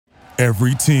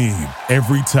Every team,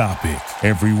 every topic,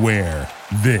 everywhere.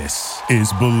 This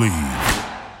is Believe.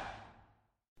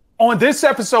 On this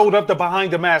episode of the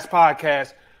Behind the Mask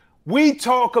podcast, we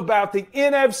talk about the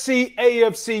NFC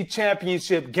AFC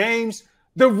Championship games,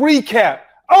 the recap.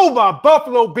 Oh, my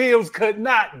Buffalo Bills could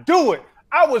not do it.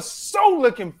 I was so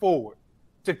looking forward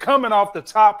to coming off the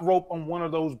top rope on one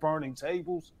of those burning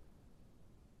tables.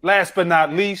 Last but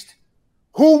not least,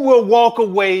 who will walk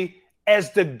away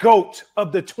as the GOAT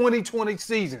of the 2020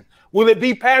 season? Will it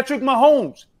be Patrick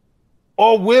Mahomes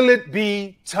or will it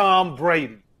be Tom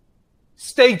Brady?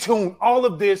 Stay tuned. All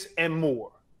of this and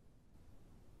more.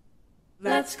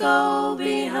 Let's go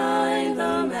behind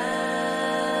the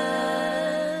mask.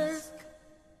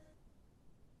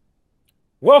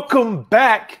 Welcome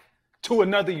back to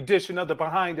another edition of the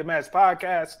Behind the Mask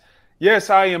podcast.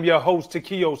 Yes, I am your host,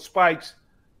 Takeo Spikes.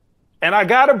 And I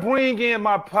got to bring in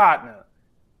my partner.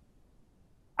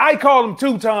 I call him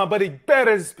Two-Tone, but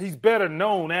he's better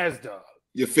known as Doug.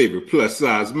 Your favorite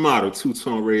plus-size model,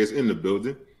 Two-Tone Reyes in the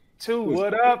building.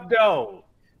 What up, though?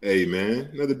 Hey, man.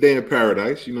 Another day in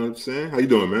paradise, you know what I'm saying? How you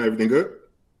doing, man? Everything good?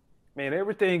 Man,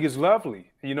 everything is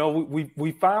lovely. You know,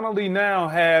 we finally now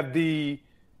have the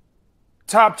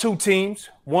top two teams,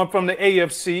 one from the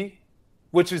AFC,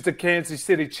 which is the Kansas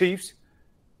City Chiefs.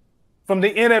 From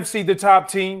the NFC, the top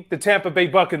team, the Tampa Bay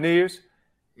Buccaneers.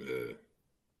 Yeah.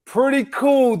 Pretty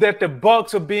cool that the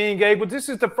Bucs are being able. This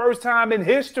is the first time in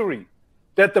history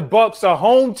that the Bucs, a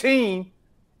home team,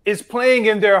 is playing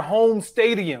in their home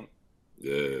stadium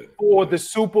for the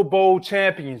Super Bowl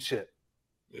championship.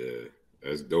 Yeah,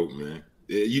 that's dope, man.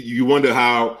 You wonder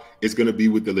how it's going to be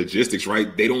with the logistics,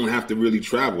 right? They don't have to really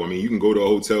travel. I mean, you can go to a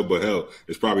hotel, but hell,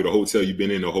 it's probably the hotel you've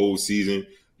been in the whole season.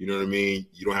 You know what I mean?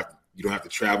 You don't have to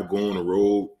travel, go on the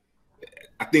road.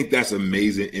 I think that's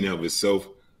amazing in and of itself.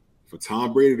 For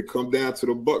Tom Brady to come down to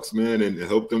the Bucs, man, and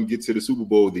help them get to the Super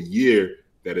Bowl the year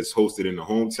that is hosted in the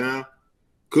hometown,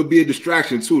 could be a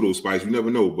distraction too, though, Spice. You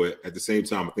never know, but at the same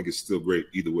time, I think it's still great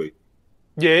either way.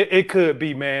 Yeah, it could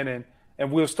be, man,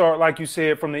 and we'll start, like you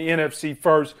said, from the NFC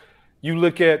first. You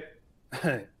look at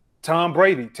Tom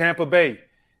Brady, Tampa Bay.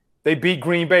 They beat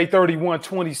Green Bay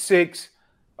 31-26.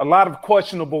 A lot of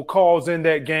questionable calls in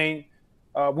that game.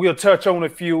 We'll touch on a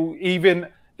few. Even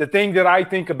the thing that I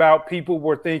think about, people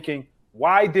were thinking,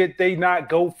 why did they not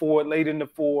go for it late in the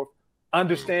fourth,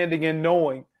 understanding and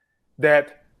knowing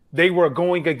that they were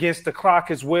going against the clock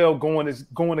as well,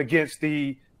 going against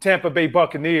the Tampa Bay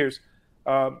Buccaneers.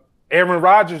 Aaron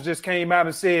Rodgers just came out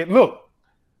and said, look,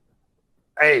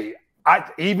 hey,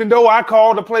 even though I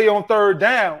called the play on third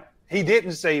down, he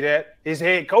didn't say that. His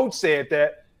head coach said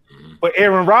that. But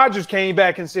Aaron Rodgers came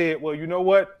back and said, well, you know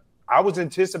what? I was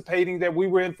anticipating that we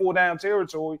were in 4-down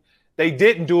territory. They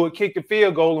didn't do it, kick the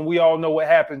field goal, and we all know what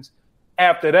happens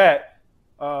after that.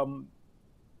 A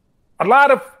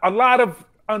lot of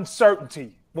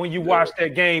uncertainty when you watch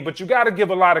that game, but you got to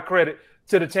give a lot of credit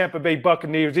to the Tampa Bay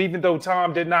Buccaneers. Even though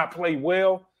Tom did not play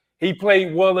well, he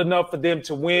played well enough for them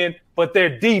to win, but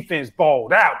their defense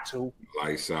balled out too.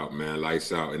 Lights out, man,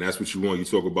 lights out. And that's what you want. You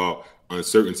talk about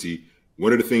uncertainty.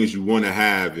 One of the things you want to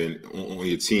have on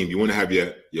your team, you want to have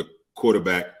your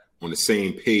quarterback on the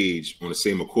same page, on the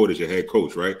same accord as your head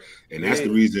coach, right? And that's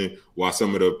the reason why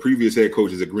some of the previous head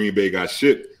coaches at Green Bay got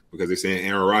shipped, because they're saying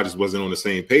Aaron Rodgers wasn't on the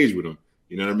same page with him.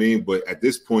 You know what I mean? But at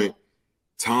this point,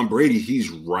 Tom Brady, he's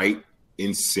right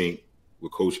in sync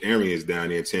with Coach Arians down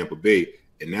there in Tampa Bay.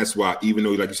 And that's why, even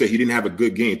though, like you said, he didn't have a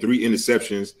good game, 3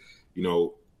 interceptions, you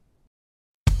know.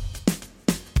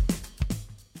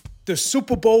 The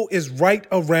Super Bowl is right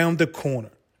around the corner.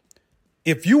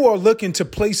 If you are looking to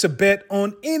place a bet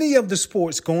on any of the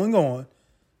sports going on,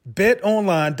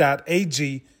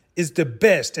 betonline.ag is the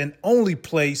best and only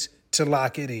place to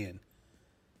lock it in.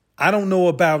 I don't know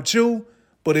about you,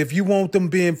 but if you want them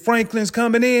Ben Franklin's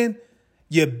coming in,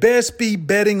 you best be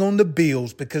betting on the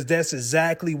Bills, because that's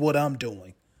exactly what I'm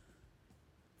doing.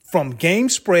 From game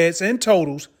spreads and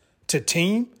totals to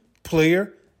team,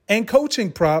 player, and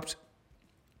coaching props,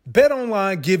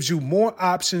 BetOnline gives you more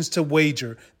options to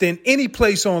wager than any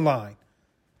place online.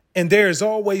 And there is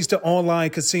always the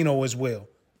online casino as well.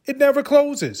 It never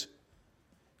closes.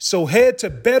 So head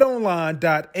to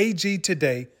betonline.ag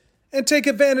today and take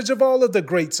advantage of all of the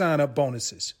great sign-up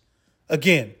bonuses.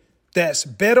 Again, that's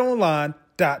betonline.ag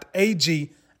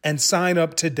and sign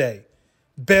up today.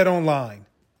 BetOnline,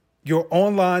 your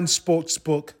online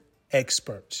sportsbook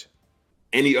experts.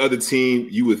 Any other team,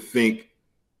 you would think,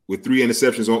 with 3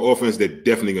 interceptions on offense, they're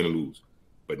definitely going to lose.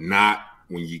 But not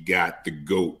when you got the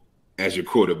GOAT as your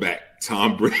quarterback,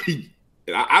 Tom Brady.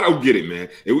 I don't get it, man.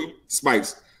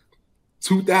 Spikes,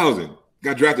 2000,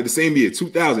 got drafted the same year,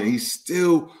 2000. He's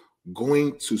still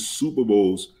going to Super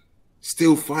Bowls,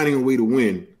 still finding a way to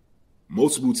win.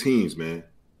 Multiple teams, man.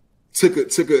 Took a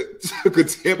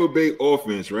Tampa Bay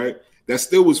offense, right? That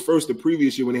still was first the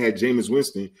previous year when they had Jameis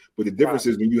Winston. But the difference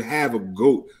is when you have a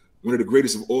GOAT, one of the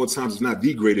greatest of all times, if not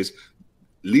the greatest,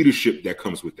 leadership that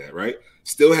comes with that, right?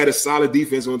 Still had a solid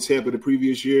defense on Tampa the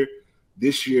previous year.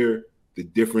 This year, the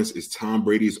difference is Tom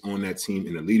Brady is on that team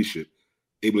in the leadership,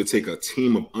 able to take a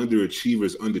team of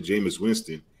underachievers under Jameis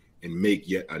Winston and make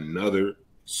yet another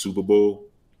Super Bowl.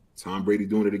 Tom Brady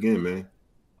doing it again, man.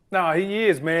 No, he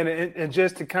is, man. And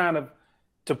just to kind of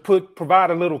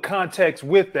provide a little context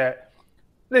with that,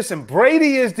 listen,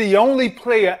 Brady is the only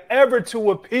player ever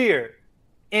to appear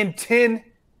in 10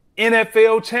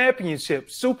 NFL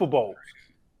championships, Super Bowls.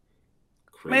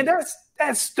 Crazy. Man,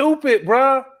 that's stupid,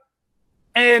 bro.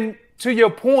 And to your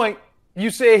point, you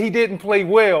said he didn't play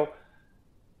well.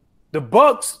 The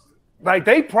Bucs, like,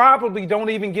 they probably don't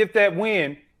even get that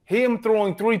win. Him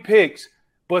throwing 3 picks,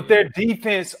 but their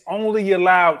defense only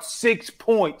allowed 6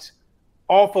 points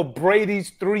off of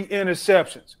Brady's 3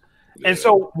 interceptions. Yeah. And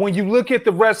so when you look at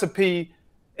the recipe,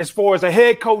 as far as a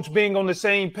head coach being on the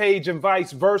same page and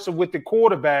vice versa with the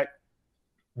quarterback,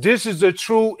 this is a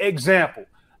true example.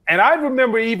 And I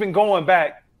remember even going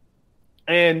back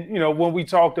and, you know, when we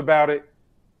talked about it,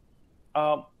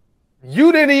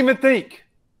 you didn't even think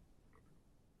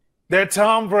that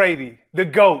Tom Brady, the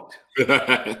GOAT,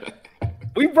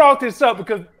 we brought this up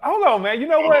because, hold on, man, you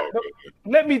know what?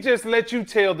 Let me just let you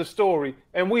tell the story,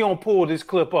 and we gonna pull this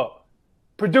clip up.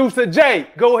 Producer Jay,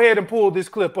 go ahead and pull this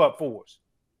clip up for us.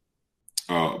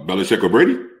 Belichick or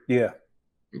Brady? Yeah.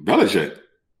 Belichick,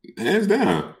 hands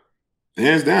down.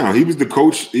 Hands down. He was the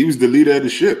coach. He was the leader of the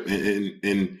ship.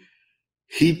 And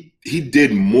he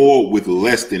did more with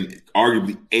less than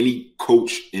arguably any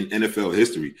coach in NFL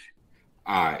history.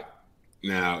 All right.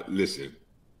 Now, listen.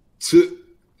 To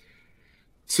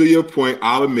your point,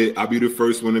 I'll be the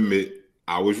first one to admit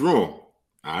I was wrong.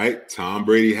 All right. Tom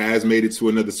Brady has made it to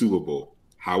another Super Bowl.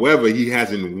 However, he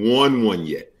hasn't won one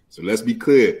yet. So let's be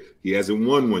clear. He hasn't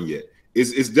won one yet.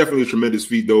 It's definitely a tremendous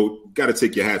feat, though. Got to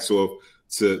take your hats off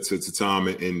to Tom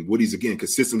and what he's, again,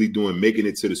 consistently doing, making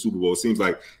it to the Super Bowl. It seems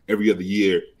like every other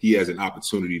year he has an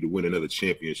opportunity to win another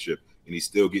championship, and he's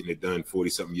still getting it done,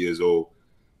 40-something years old.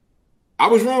 I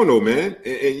was wrong, though, man.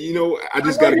 And you know, I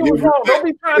just got to give respect. Don't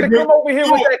be trying to come over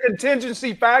here with that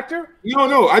contingency factor.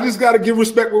 No. I just got to give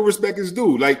respect where respect is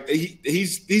due. Like,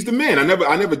 he's the man.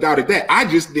 I never doubted that. I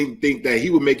just didn't think that he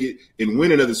would make it and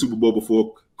win another Super Bowl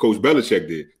before Coach Belichick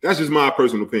did. That's just my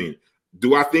personal opinion.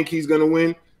 Do I think he's going to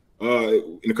win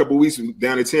in a couple of weeks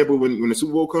down in Tampa when the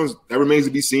Super Bowl comes? That remains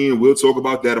to be seen. We'll talk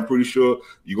about that. I'm pretty sure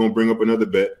you're going to bring up another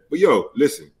bet. But, yo,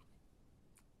 listen.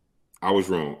 I was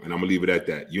wrong, and I'm going to leave it at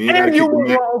that. You were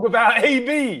wrong about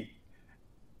AB.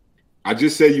 I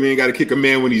just said you ain't got to kick a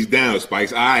man when he's down,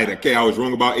 Spikes. All right, okay, I was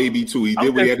wrong about AB too. He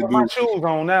did what he had to do. I'm just putting my shoes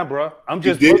on now, bro. I'm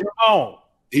just putting them on.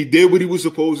 He did what he was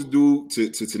supposed to do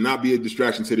to not be a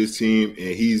distraction to this team,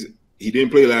 and he didn't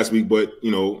play last week, but,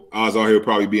 you know, odds are he'll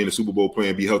probably be in the Super Bowl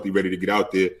playing, be healthy, ready to get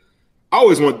out there. I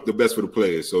always want the best for the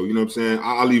players, so, you know what I'm saying?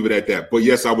 I'll leave it at that. But,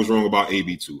 yes, I was wrong about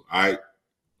AB too, all right?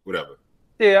 Whatever.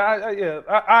 Yeah,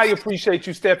 I appreciate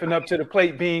you stepping up to the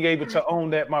plate, being able to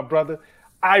own that, my brother.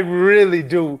 I really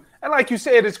do. And like you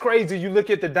said, it's crazy. You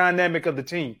look at the dynamic of the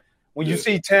team. When you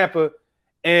see Tampa,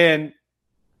 and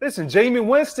listen,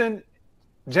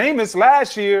 Jameis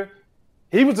last year,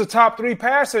 he was a top 3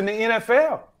 passer in the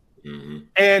NFL. Mm-hmm.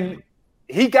 And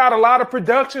he got a lot of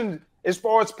production as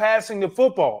far as passing the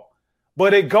football.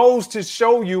 But it goes to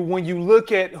show you when you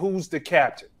look at who's the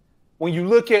captain, when you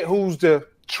look at who's the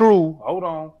true, hold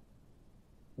on,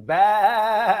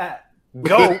 bad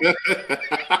GOAT.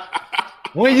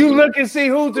 When you look and see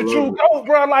who's the true GOAT,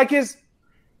 bro, like it's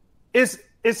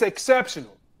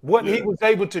exceptional what he was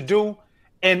able to do.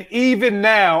 And even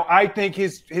now, I think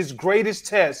his greatest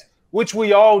test, which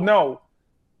we all know,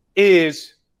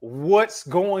 is what's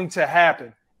going to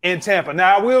happen in Tampa.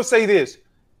 Now, I will say this.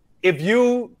 If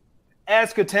you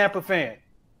ask a Tampa fan,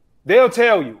 they'll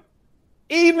tell you,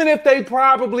 even if they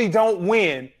probably don't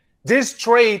win, this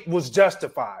trade was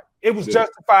justified. It was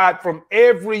justified from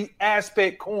every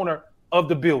aspect corner of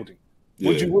the building.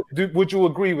 Yeah. Would you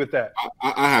agree with that?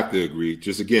 I have to agree,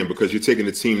 just again, because you're taking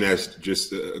a team that's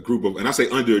just a group of, and I say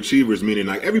underachievers, meaning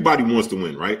like everybody wants to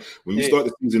win, right? When you start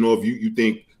the season off, you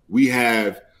think we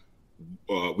have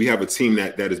a team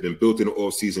that has been built in the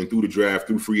offseason, through the draft,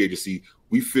 through free agency.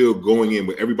 We feel going in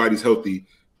where everybody's healthy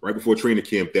right before training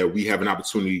camp that we have an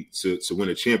opportunity to win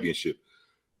a championship.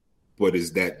 But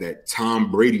is that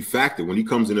Tom Brady factor when he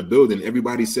comes in the building?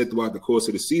 Everybody said throughout the course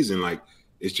of the season, like,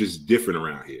 It's just different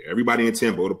around here. Everybody in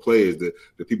Tampa, all the players, the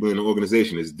people in the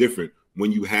organization is different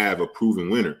when you have a proven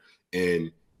winner.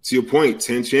 And to your point,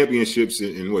 10 championships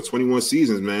in 21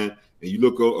 seasons, man. And you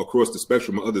look across the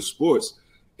spectrum of other sports,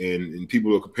 and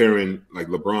people are comparing like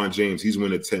LeBron James. He's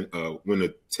won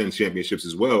 10 championships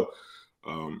as well.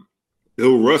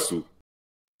 Bill Russell.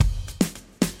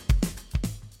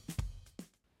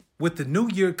 With the new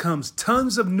year comes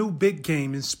tons of new big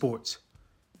game in sports.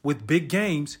 With big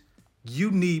games,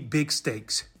 you need big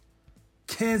stakes.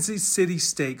 Kansas City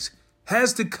Steaks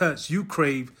has the cuts you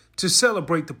crave to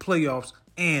celebrate the playoffs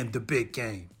and the big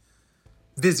game.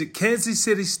 Visit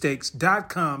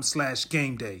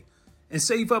kansascitysteaks.com/gameday and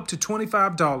save up to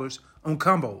 $25 on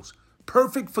combos,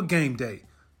 perfect for game day.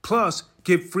 Plus,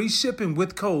 get free shipping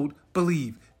with code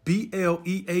BELIEVE,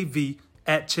 BLEAV,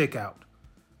 at checkout.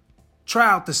 Try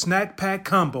out the Snack Pack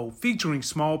Combo featuring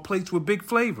small plates with big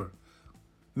flavor,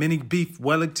 mini beef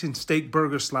Wellington steak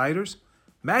burger sliders,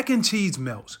 mac and cheese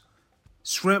melts,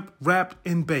 shrimp wrapped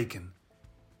in bacon.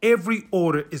 Every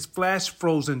order is flash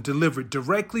frozen delivered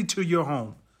directly to your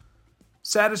home.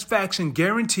 Satisfaction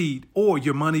guaranteed or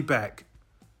your money back.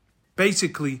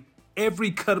 Basically,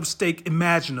 every cut of steak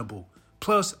imaginable,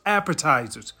 plus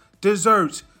appetizers,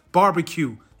 desserts,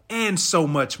 barbecue, and so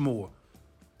much more.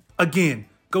 Again,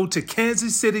 go to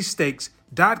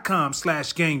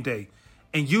kansascitysteaks.com/gameday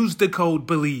and use the code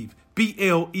BELIEVE,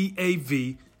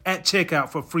 BLEAV, at checkout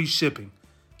for free shipping.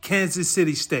 Kansas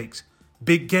City Steaks.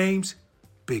 Big games,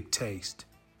 big taste.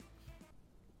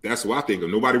 That's what I think of.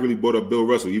 Nobody really brought up Bill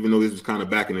Russell, even though this was kind of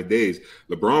back in the days.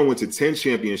 LeBron went to 10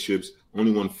 championships,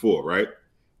 only won 4, right?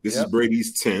 This is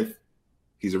Brady's 10th.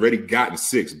 He's already gotten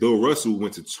 6. Bill Russell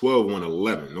went to 12, won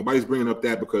 11. Nobody's bringing up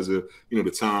that because of,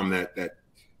 the time that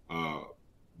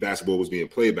basketball was being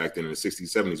played back then in the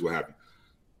 60s, 70s, what have you.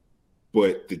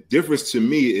 But the difference to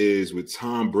me is with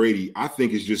Tom Brady, I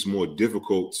think it's just more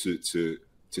difficult to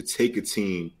take a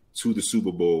team to the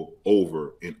Super Bowl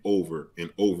over and over and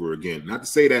over again. Not to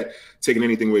say that taking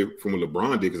anything away from what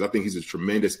LeBron did, because I think he's a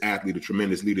tremendous athlete, a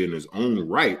tremendous leader in his own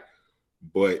right.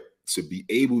 But to be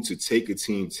able to take a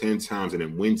team 10 times and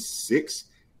then win 6,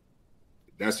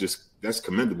 that's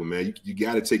commendable, man. You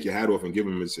got to take your hat off and give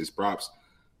him his props.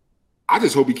 I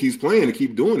just hope he keeps playing and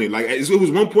keep doing it. Like, it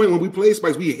was one point when we played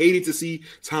Spikes, we hated to see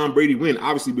Tom Brady win,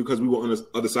 obviously because we were on the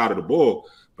other side of the ball.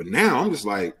 But now I'm just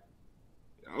like,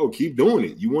 keep doing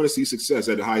it. You want to see success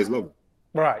at the highest level.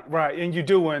 Right. And you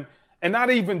do. And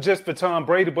not even just for Tom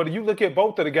Brady, but you look at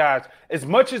both of the guys. As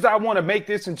much as I want to make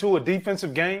this into a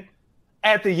defensive game,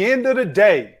 at the end of the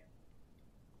day,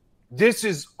 this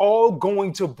is all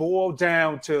going to boil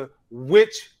down to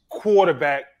which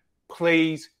quarterback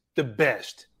plays the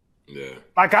best. Yeah.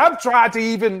 Like, I've tried to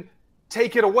even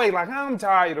take it away. Like, I'm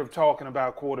tired of talking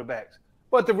about quarterbacks.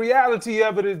 But the reality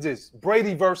of it is this: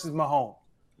 Brady versus Mahomes.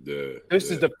 Yeah.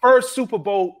 This is the first Super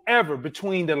Bowl ever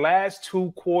between the last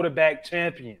 2 quarterback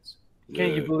champions.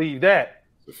 Can you believe that?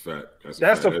 It's a fact.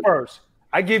 That's the first.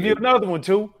 I give you another one,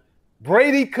 too.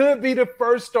 Brady could be the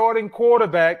first starting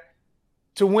quarterback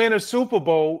to win a Super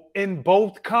Bowl in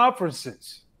both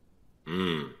conferences.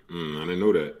 I didn't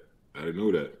know that.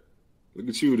 Look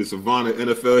at you, the savant of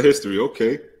NFL history.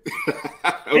 Okay.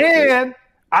 Okay. And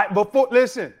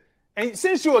listen, and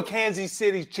since you're a Kansas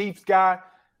City Chiefs guy,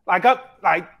 I'm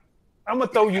gonna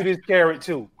throw you this carrot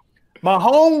too.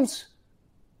 Mahomes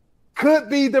could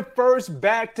be the first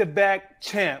back-to-back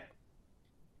champ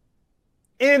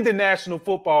in the National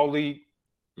Football League.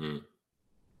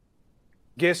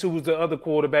 Guess who was the other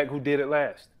quarterback who did it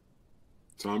last?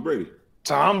 Tom Brady.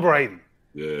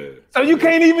 Yeah. So you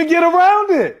can't even get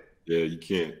around it. Yeah, you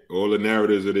can't. All the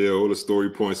narratives are there. All the story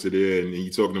points are there. And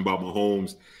you're talking about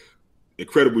Mahomes.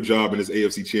 Incredible job in this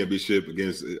AFC Championship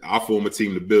against our former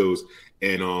team, the Bills.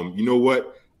 And you know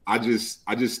what? I just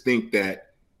think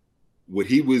that what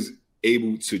he was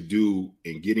able to do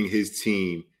in getting his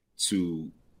team to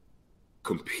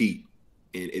compete,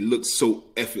 and it looked so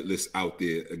effortless out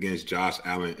there against Josh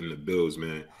Allen and the Bills,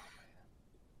 man.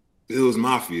 Bills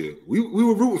Mafia. We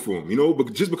were rooting for them,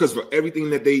 but just because for everything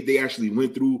that they actually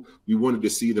went through, we wanted to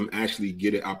see them actually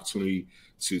get an opportunity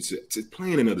to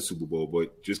play in another Super Bowl,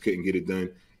 but just couldn't get it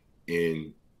done.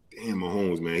 And damn,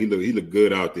 Mahomes, man, he looked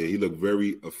good out there. He looked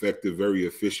very effective, very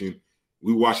efficient.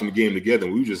 We were watching the game together,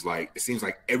 and we were just like, it seems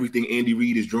like everything Andy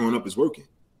Reid is drawing up is working.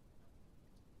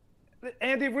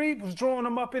 Andy Reid was drawing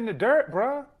them up in the dirt,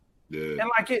 bro. Yeah. And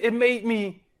it made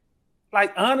me,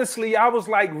 honestly, I was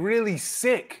really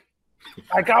sick.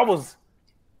 I was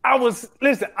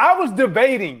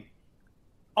debating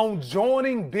on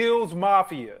joining Bills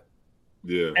Mafia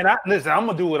Yeah. And I'm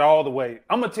gonna do it all the way.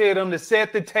 I'm gonna tell them to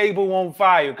set the table on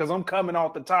fire because I'm coming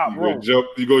off the top rope.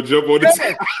 You go jump on the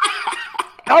table.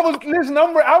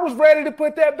 I was ready to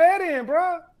put that bet in,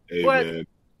 bro. Hey, but man.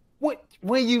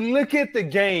 When you look at the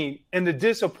game and the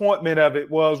disappointment of it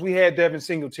was we had Devin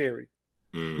Singletary,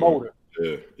 motor.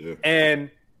 Yeah.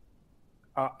 And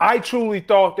I truly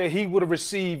thought that he would have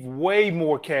received way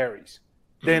more carries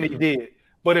than he did.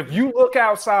 But if you look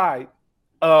outside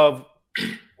of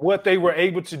what they were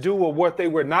able to do or what they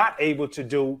were not able to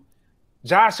do,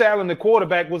 Josh Allen, the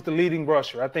quarterback, was the leading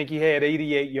rusher. I think he had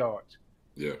 88 yards.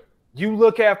 Yeah. You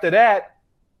look after that,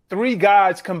 3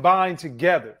 guys combined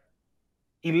together,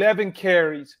 11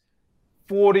 carries,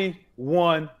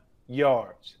 41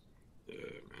 yards. Yeah,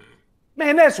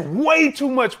 Man, that's way too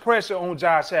much pressure on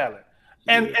Josh Allen.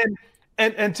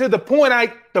 And to the point,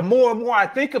 the more and more I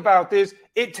think about this,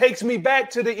 it takes me back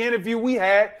to the interview we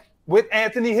had with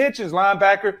Anthony Hitchens,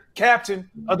 linebacker, captain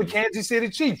of the Kansas City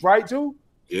Chiefs, right, too?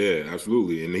 Yeah,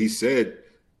 absolutely. And he said,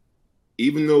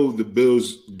 even though the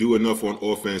Bills do enough on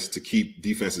offense to keep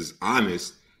defenses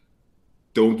honest,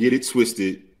 don't get it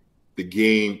twisted. The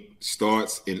game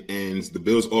starts and ends. The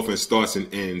Bills' offense starts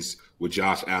and ends with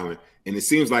Josh Allen. And it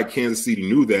seems like Kansas City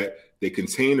knew that. They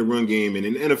contain the run game. And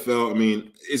in the NFL, I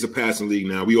mean, it's a passing league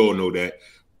now. We all know that.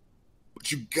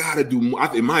 But you got to do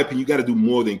more. In my opinion, you got to do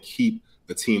more than keep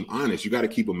a team honest. You got to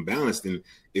keep them balanced. And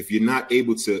if you're not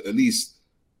able to at least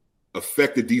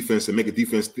affect the defense and make a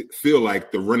defense feel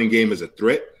like the running game is a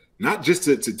threat, not just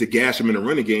to gash them in the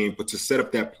running game, but to set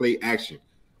up that play action.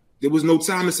 There was no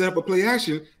time to set up a play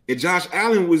action. And Josh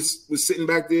Allen was sitting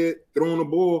back there throwing the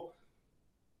ball.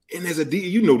 And as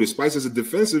Spice, as a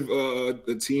defensive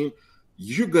team,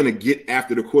 you're going to get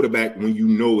after the quarterback when you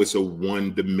know it's a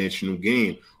one-dimensional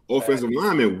game. Offensive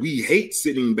linemen, we hate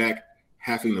sitting back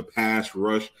having to pass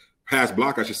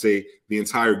block, I should say, the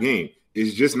entire game.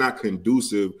 It's just not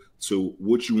conducive to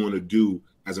what you want to do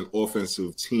as an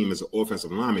offensive team, as an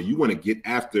offensive lineman. You want to get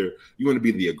after, you want to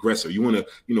be the aggressor. You want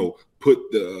to, put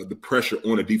the pressure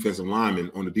on a defensive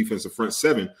lineman, on the defensive front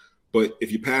seven. But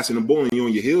if you're passing the ball and you're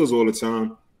on your heels all the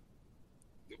time,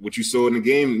 what you saw in the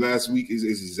game last week is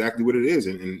exactly what it is.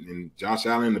 And Josh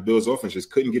Allen and the Bills offense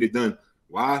just couldn't get it done.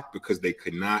 Why? Because they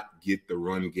could not get the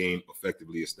run game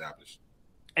effectively established.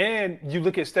 And you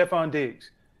look at Stephon Diggs.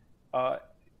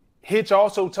 Hitch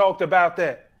also talked about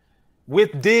that.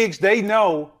 With Diggs, they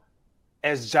know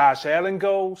as Josh Allen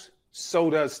goes, so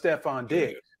does Stephon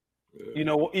Diggs.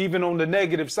 Yeah. Even on the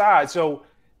negative side. So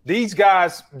these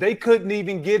guys, they couldn't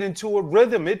even get into a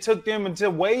rhythm. It took them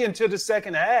way into the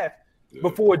second half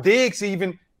before Diggs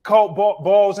even caught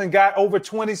balls and got over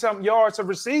 20-something yards of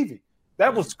receiving.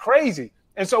 That was crazy.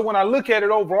 And so when I look at it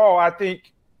overall, I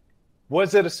think,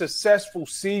 was it a successful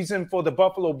season for the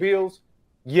Buffalo Bills?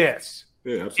 Yes,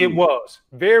 it was.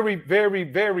 Very, very,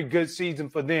 very good season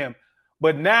for them.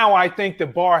 But now I think the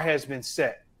bar has been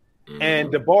set. Mm-hmm.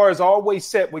 And the bar is always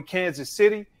set with Kansas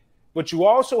City. But you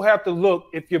also have to look,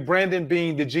 if you're Brandon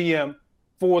Beane, the GM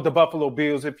for the Buffalo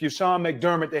Bills, if you're Sean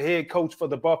McDermott, the head coach for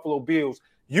the Buffalo Bills,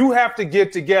 you have to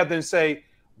get together and say,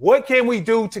 what can we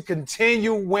do to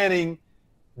continue winning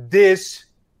this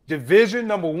division,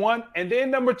 number one? And then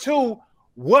number two,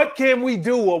 what can we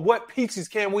do or what pieces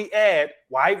can we add,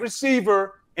 wide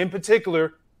receiver in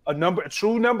particular, a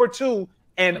true number two,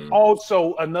 and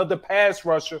also another pass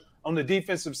rusher on the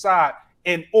defensive side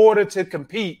in order to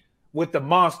compete with the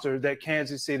monster that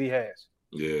Kansas City has.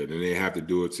 Yeah, then they have to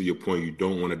do it. To your point, you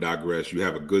don't want to digress. You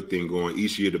have a good thing going.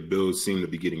 Each year the Bills seem to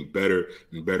be getting better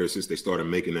and better since they started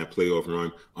making that playoff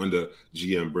run under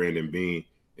GM Brandon Beane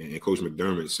and Coach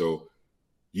McDermott. So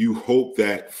you hope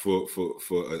that for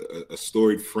a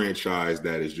storied franchise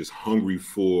that is just hungry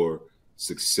for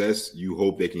success, you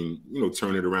hope they can,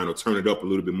 turn it around or turn it up a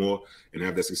little bit more and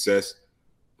have that success.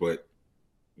 But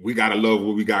we got to love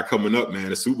what we got coming up, man.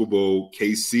 The Super Bowl,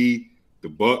 KC, the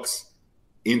Bucks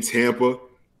in Tampa.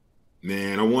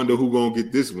 Man, I wonder who's going to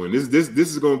get this one. This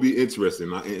is going to be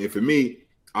interesting. And for me,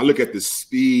 I look at the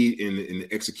speed and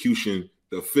the execution,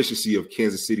 the efficiency of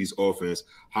Kansas City's offense,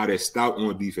 how they're stout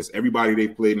on defense. Everybody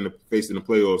they've faced in the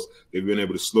playoffs, they've been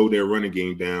able to slow their running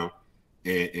game down.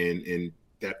 And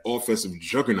that offensive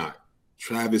juggernaut,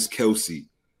 Travis Kelce,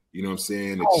 you know what I'm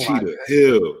saying? The Cheetah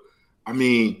Hill. I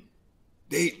mean,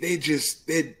 they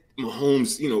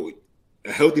Mahomes,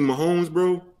 a healthy Mahomes,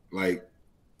 bro, like,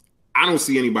 I don't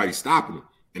see anybody stopping them.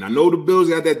 And I know the Bills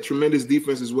have that tremendous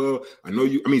defense as well. I know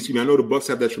the Bucks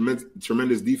have that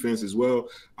tremendous defense as well.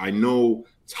 I know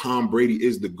Tom Brady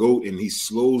is the GOAT, and he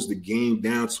slows the game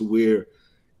down to where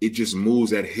it just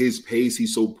moves at his pace.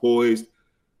 He's so poised.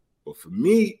 But for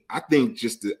me, I think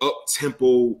just the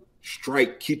up-tempo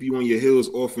strike, keep you on your heels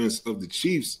offense of the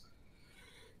Chiefs,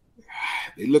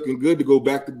 they looking good to go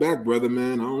back to back, brother,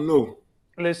 man. I don't know.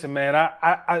 Listen, man,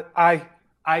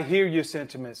 I hear your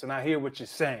sentiments and I hear what you're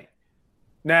saying.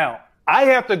 Now, I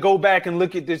have to go back and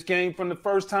look at this game from the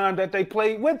first time that they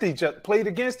played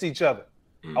against each other.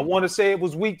 I want to say it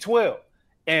was week 12.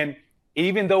 And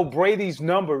even though Brady's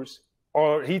numbers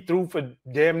he threw for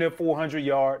damn near 400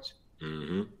 yards,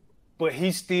 but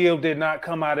he still did not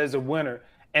come out as a winner.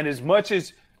 And as much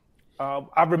as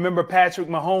I remember Patrick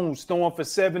Mahomes throwing for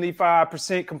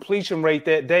 75% completion rate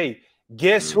that day,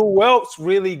 guess who else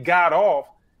really got off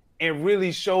and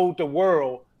really showed the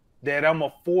world that I'm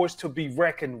a force to be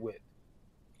reckoned with?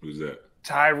 Who's that?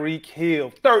 Tyreek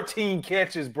Hill. 13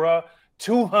 catches, bro.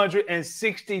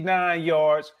 269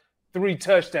 yards, 3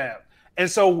 touchdowns. And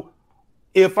so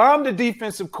if I'm the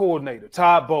defensive coordinator,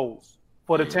 Todd Bowles,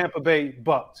 for the Tampa Bay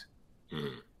Bucks,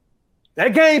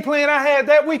 that game plan I had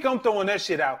that week, I'm throwing that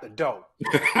shit out the door.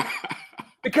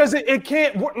 Because it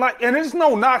can't work. And there's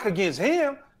no knock against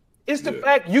him. It's the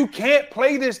fact you can't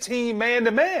play this team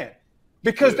man-to-man.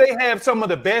 Because they have some of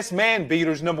the best man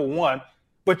beaters, number one.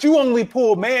 But you only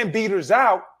pull man beaters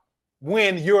out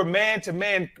when you're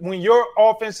man-to-man, when your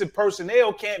offensive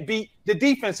personnel can't beat the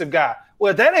defensive guy.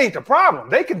 Well, that ain't the problem.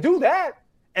 They can do that.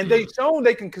 And they've shown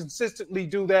they can consistently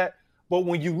do that. But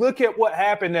when you look at what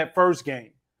happened that first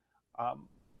game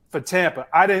for Tampa,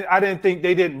 I didn't think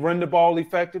they didn't run the ball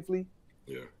effectively.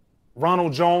 Yeah.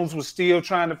 Ronald Jones was still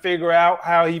trying to figure out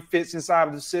how he fits inside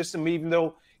of the system, even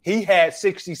though he had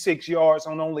 66 yards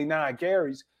on only 9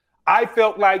 carries. I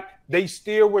felt like they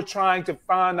still were trying to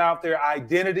find out their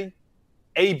identity.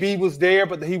 AB was there,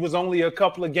 but he was only a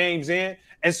couple of games in.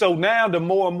 And so now the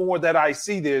more and more that I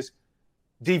see this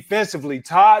defensively,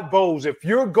 Todd Bowles, if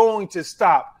you're going to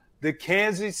stop the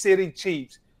Kansas City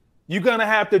Chiefs, you're going to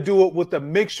have to do it with a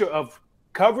mixture of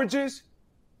coverages,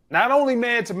 not only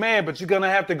man-to-man, but you're going to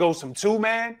have to go some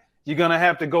 2-man. You're going to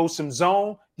have to go some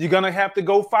zone. You're going to have to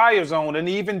go fire zone and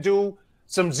even do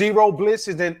some zero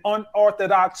blitzes in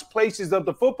unorthodox places of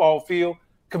the football field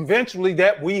conventionally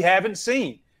that we haven't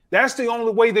seen. That's the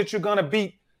only way that you're going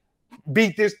to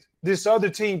beat this other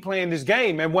team playing this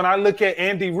game. And when I look at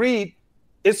Andy Reid,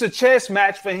 it's a chess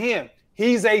match for him.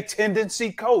 He's a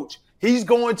tendency coach. He's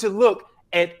going to look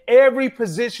at every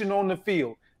position on the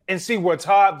field and see where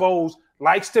Todd Bowles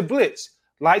likes to blitz,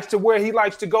 likes to where he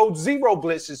likes to go zero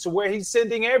blitzes, to where he's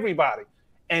sending everybody.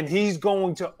 And he's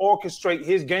going to orchestrate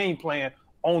his game plan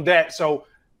on that. So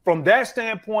from that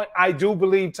standpoint, I do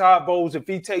believe Todd Bowles, if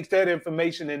he takes that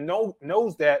information and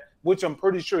knows that, which I'm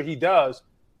pretty sure he does,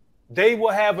 they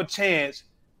will have a chance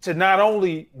to not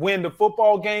only win the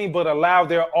football game, but allow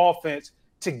their offense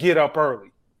to get up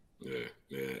early. Yeah,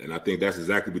 and I think that's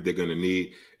exactly what they're going to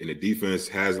need. And the defense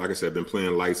has, like I said, been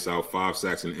playing lights out, 5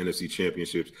 sacks in the NFC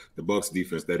Championships. The Bucks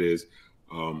defense, that is.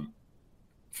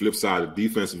 Flip side, the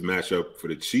defensive matchup for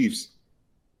the Chiefs,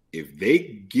 if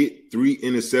they get 3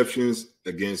 interceptions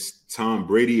against Tom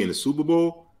Brady in the Super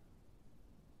Bowl,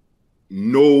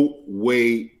 no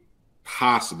way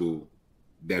possible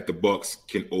that the Bucks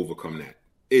can overcome that.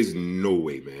 There's no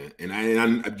way, man. And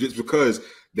I just because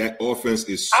that offense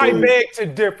is so. I beg to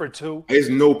differ, too. There's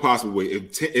no possible way.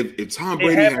 If Tom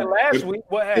Brady happened last week,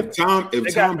 what happened?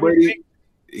 If Tom Brady.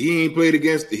 He ain't played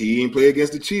against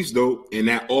the Chiefs, though, and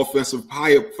that offensive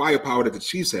firepower that the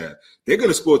Chiefs have. They're going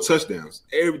to score touchdowns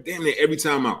damn near every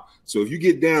time out. So if you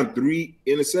get down 3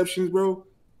 interceptions, bro,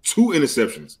 2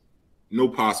 interceptions, no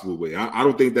possible way. I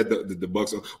don't think that the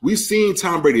Bucks – we've seen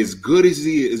Tom Brady, as good as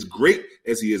he is, as great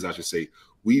as he is, I should say,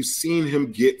 we've seen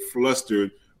him get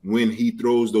flustered when he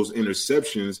throws those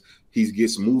interceptions. He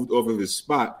gets moved off of his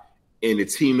spot, and the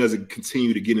team doesn't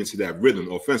continue to get into that rhythm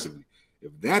offensively.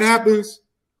 If that happens –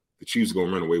 the Chiefs are going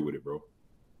to run away with it, bro.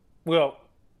 Well,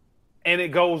 and it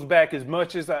goes back as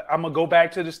much as I'm going to go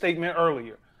back to the statement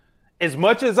earlier. As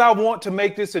much as I want to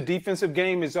make this a defensive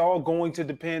game, it's all going to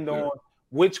depend on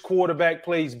which quarterback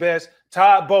plays best.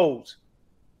 Todd Bowles,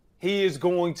 he is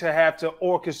going to have to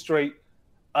orchestrate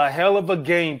a hell of a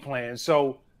game plan.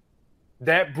 So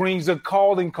that brings a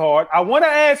calling card. I want to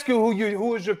ask you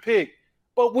who is your pick,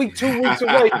 but we 2 weeks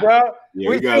away, bro.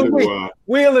 Yeah,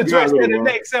 we'll address that in the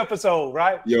next episode,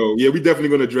 right? Yeah, we definitely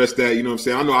going to address that. You know what I'm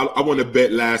saying? I know I won a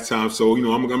bet last time, so, you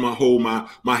know, I'm going to hold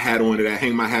my hat on to that,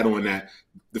 hang my hat on that.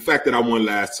 The fact that I won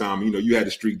last time, you know, you had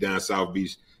the streak down South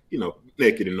Beach, you know,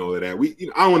 naked and all of that.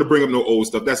 I don't want to bring up no old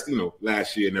stuff. That's, you know,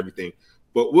 last year and everything.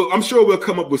 But I'm sure we'll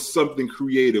come up with something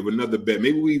creative, another bet.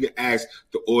 Maybe we even ask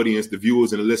the audience, the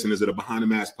viewers and the listeners of the Behind the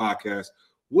Mask podcast,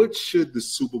 what should the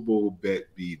Super Bowl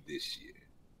bet be this year?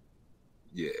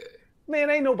 Yeah. Man,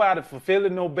 ain't nobody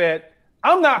fulfilling no bet.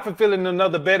 I'm not fulfilling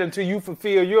another bet until you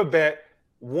fulfill your bet.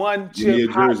 One chip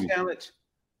hot challenge.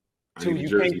 Two,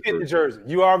 you can't fit the jersey.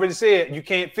 You already said you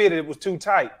can't fit it. It was too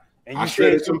tight. And you I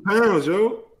shedded some pounds,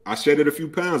 yo. I shedded a few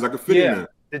pounds. I could fit in there.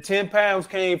 The 10 pounds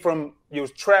came from your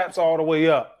traps all the way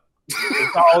up.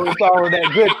 It's all of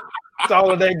that good. It's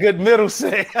all of that good middle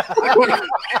set.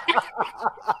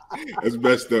 That's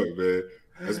messed up, man.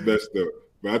 That's messed up.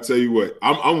 But I tell you what,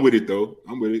 I'm with it though.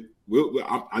 I'm with it.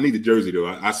 I need the jersey though.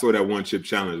 I saw that one chip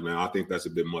challenge, man. I think that's a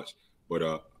bit much.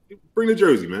 But bring the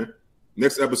jersey, man.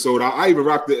 Next episode, I even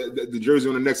rock the jersey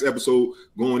on the next episode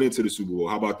going into the Super Bowl.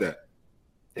 How about that?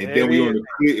 And then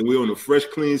we're on a fresh,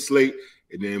 clean slate.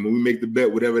 And then when we make the bet,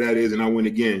 whatever that is, and I win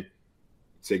again,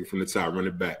 take it from the top, run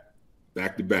it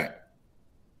back to back.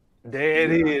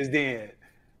 There it is then.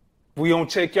 We gonna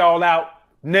check y'all out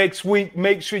next week.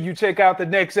 Make sure you check out the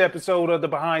next episode of the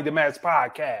Behind the Mats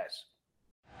podcast.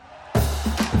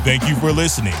 Thank you for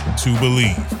listening to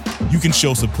Believe. You can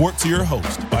show support to your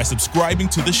host by subscribing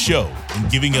to the show and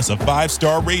giving us a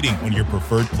 5-star rating on your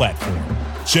preferred platform.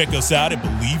 Check us out at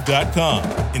Believe.com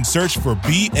and search for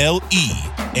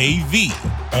BLEAV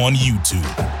on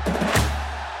YouTube.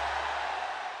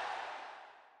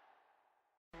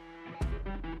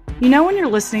 You know when you're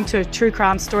listening to a true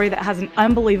crime story that has an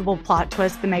unbelievable plot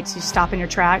twist that makes you stop in your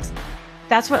tracks?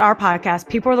 That's what our podcast,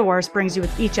 People Are the Worst, brings you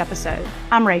with each episode.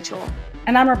 I'm Rachel.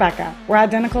 And I'm Rebecca. We're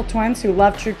identical twins who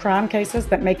love true crime cases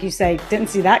that make you say, didn't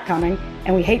see that coming,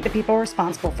 and we hate the people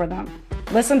responsible for them.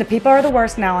 Listen to People Are the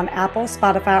Worst now on Apple,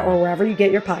 Spotify, or wherever you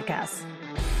get your podcasts.